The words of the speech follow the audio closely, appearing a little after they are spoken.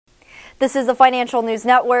This is the Financial News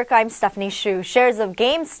Network. I'm Stephanie Shu. Shares of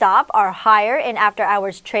GameStop are higher in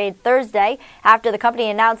after-hours trade Thursday after the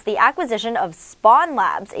company announced the acquisition of Spawn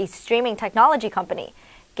Labs, a streaming technology company.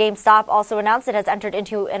 GameStop also announced it has entered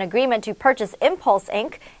into an agreement to purchase Impulse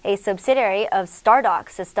Inc., a subsidiary of Stardock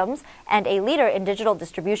Systems and a leader in digital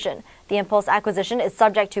distribution. The Impulse acquisition is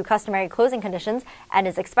subject to customary closing conditions and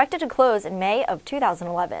is expected to close in May of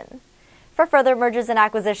 2011. For further mergers and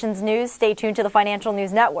acquisitions news, stay tuned to the Financial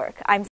News Network. I'm